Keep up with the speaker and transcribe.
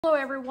Hello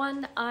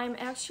everyone, I'm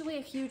actually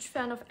a huge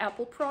fan of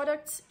Apple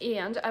products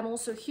and I'm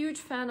also a huge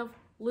fan of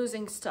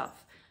losing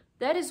stuff.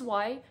 That is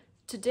why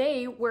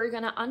today we're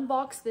gonna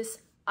unbox this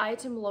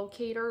item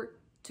locator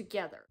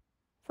together.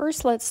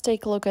 First, let's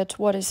take a look at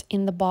what is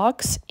in the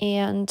box,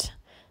 and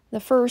the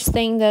first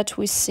thing that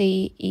we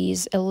see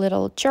is a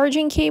little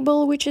charging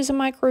cable, which is a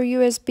micro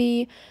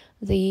USB,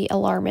 the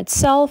alarm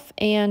itself,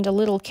 and a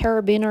little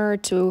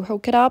carabiner to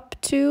hook it up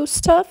to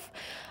stuff.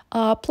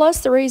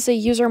 Plus there is a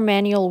user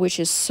manual, which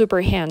is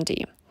super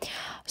handy.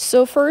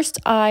 So first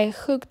I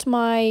hooked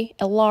my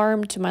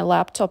alarm to my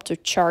laptop to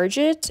charge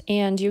it,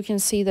 and you can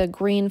see the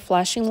green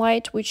flashing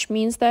light, which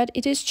means that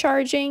it is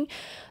charging.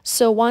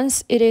 So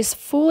once it is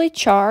fully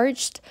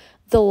charged,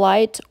 the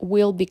light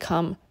will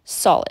become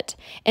solid.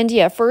 And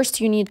yeah,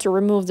 first you need to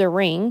remove the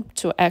ring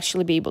to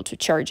actually be able to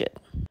charge it.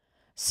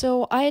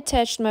 So I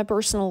attached my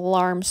personal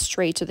alarm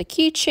straight to the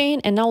keychain,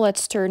 and now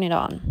let's turn it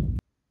on.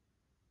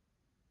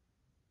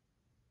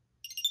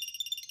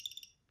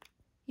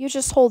 You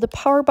just hold the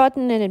power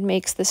button and it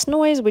makes this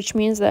noise, which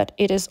means that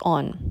it is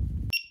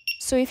on.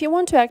 So if you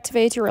want to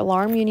activate your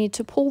alarm, you need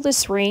to pull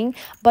this ring,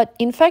 but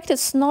in fact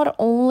it's not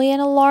only an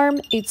alarm,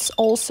 it's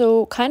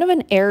also kind of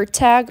an air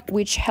tag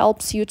which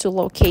helps you to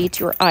locate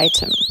your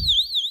item.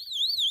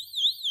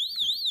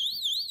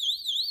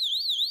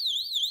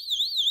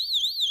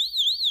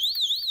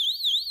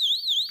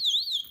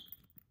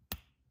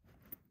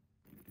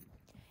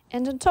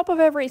 And on top of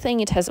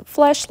everything, it has a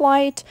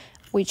flashlight,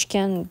 which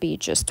can be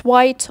just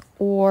white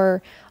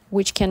or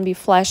which can be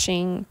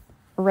flashing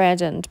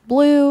red and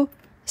blue,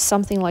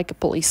 something like a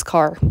police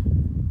car.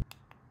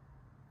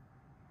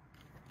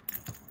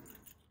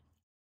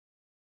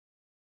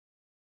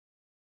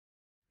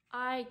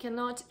 I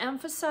cannot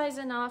emphasize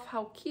enough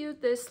how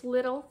cute this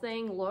little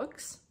thing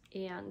looks,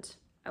 and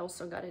I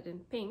also got it in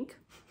pink.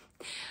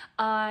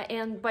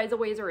 And by the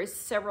way, there is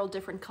several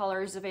different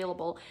colors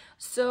available,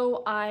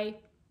 so I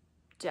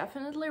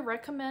definitely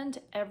recommend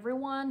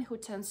everyone who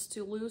tends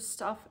to lose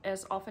stuff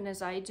as often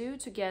as I do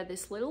to get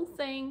this little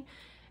thing,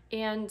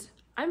 and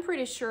I'm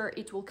pretty sure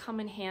it will come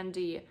in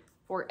handy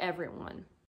for everyone.